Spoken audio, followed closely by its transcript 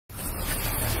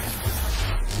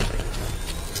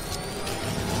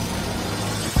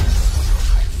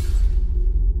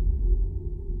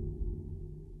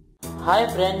Hi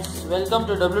friends, welcome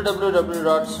to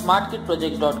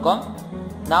www.smartkitprojects.com.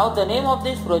 Now the name of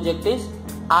this project is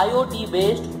IOT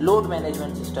based load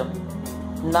management system.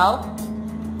 Now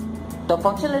the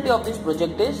functionality of this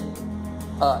project is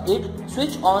it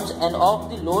switch on and off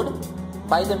the load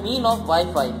by the mean of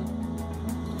Wi-Fi.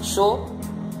 So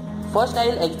first I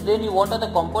will explain you what are the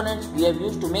components we have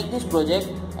used to make this project,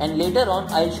 and later on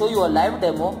I will show you a live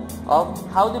demo of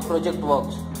how the project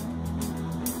works.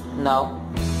 Now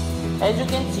as you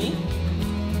can see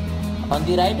on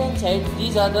the right hand side,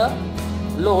 these are the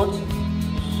loads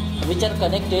which are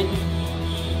connected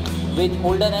with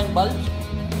holder and bulbs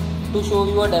to show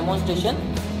you a demonstration.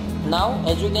 Now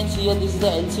as you can see here, this is the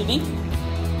LCD.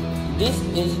 This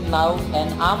is now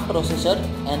an ARM processor,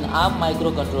 an ARM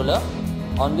microcontroller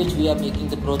on which we are making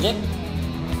the project.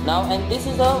 Now and this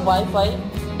is a Wi-Fi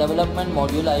development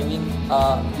module.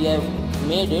 We have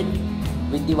made it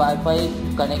with the Wi-Fi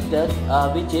connector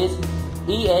which is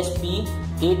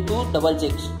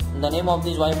ESP8266. The name of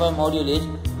this Wi-Fi module is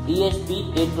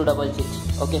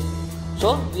ESP8266. Okay,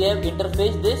 so we have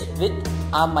interfaced this with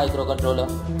ARM microcontroller.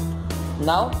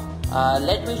 Now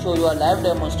let me show you a live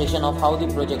demonstration of how the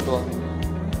project works.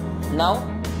 Now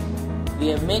we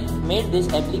have made this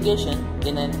application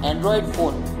in an Android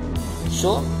phone.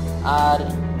 So I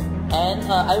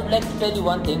would like to tell you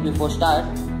one thing before start,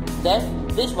 that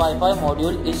this Wi-Fi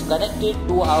module is connected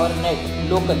to our net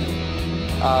locally.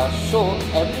 So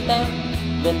every time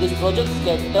when this project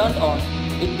gets turned on,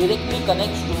 it directly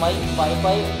connects to my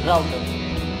Wi-Fi router.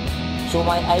 So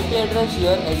my IP address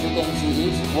here, as you can see,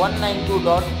 is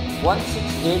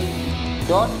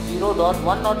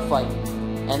 192.168.0.105,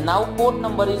 and now port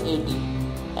number is 80,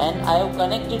 and I have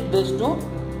connected this to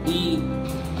the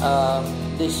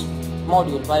this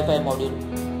module, Wi-Fi module.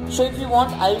 So if you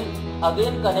want, I will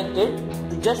again connect it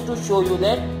just to show you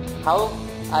that how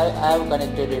I have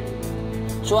connected it.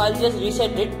 So I'll just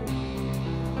reset it.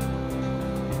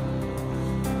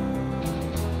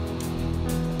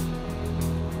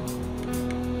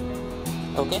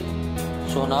 Okay,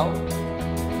 so now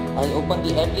I'll open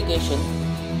the application.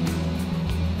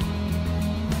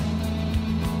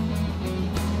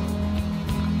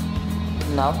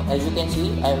 Now as you can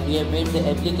see, we have made the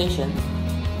application.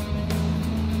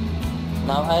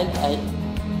 Now I'll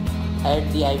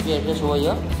add the IP address over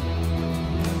here.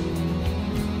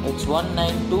 It's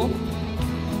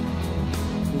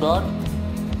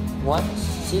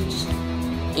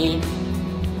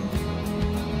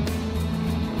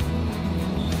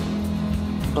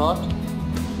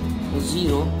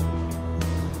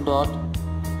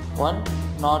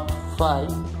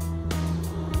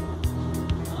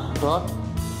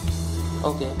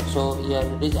Okay, so here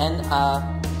it is, and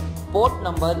port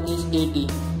number is 80.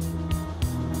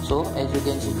 So as you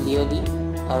can see clearly,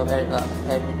 I have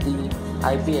added the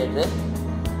IP address,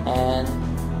 and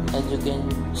as you can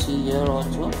see here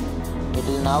also, it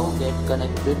will now get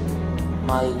connected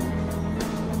my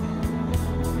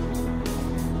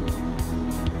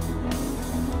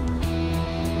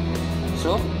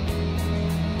so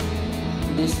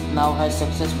this now has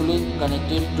successfully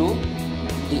connected to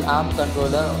the ARM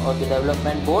controller or the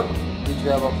development board which we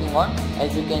are working on.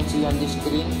 As you can see on the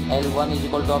screen, L1 is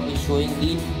equal to is showing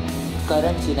the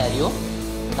current scenario.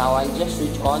 Now I'll just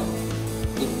switch on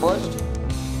the first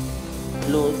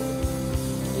load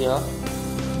here.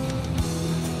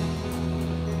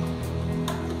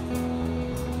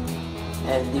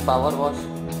 As the power was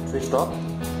switched off,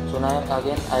 so now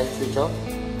again I'll switch off.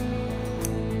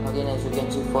 Again, as you can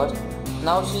see first.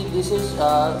 Now see, this is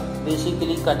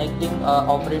basically connecting,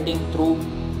 operating through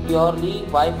purely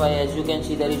Wi-Fi. As you can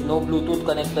see, there is no Bluetooth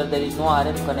connector, there is no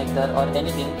RF connector or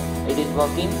anything. It is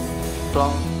working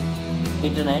from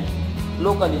internet,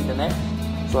 local internet.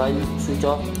 So I will switch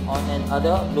off on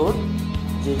another load,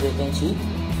 as you can see,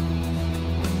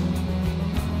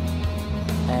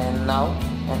 and now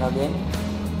and again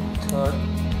third,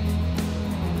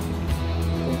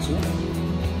 you can see,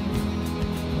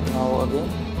 now again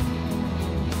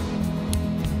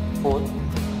fourth.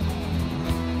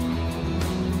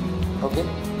 Okay,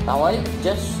 now I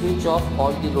just switch off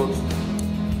all the loads.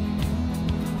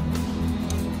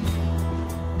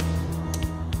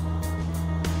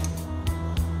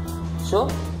 So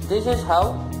this is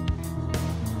how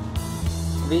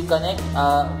we connect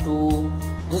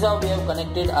this is how we have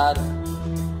connected our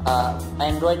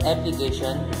Android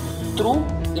application through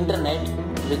internet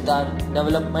with our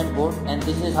development board, and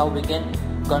this is how we can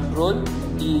control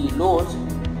the loads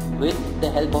with the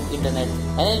help of internet.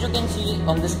 And as you can see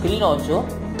on the screen also,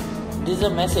 this is a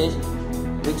message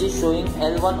which is showing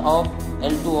L1 off,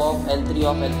 L2 off, L3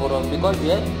 off, L4 off, because we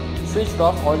have switched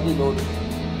off all the loads.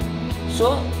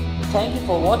 So Thank you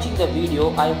for watching the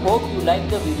video. I hope you like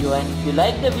the video, and if you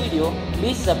like the video,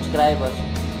 please subscribe us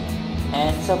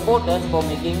and support us for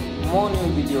making more new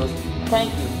videos.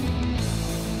 Thank you.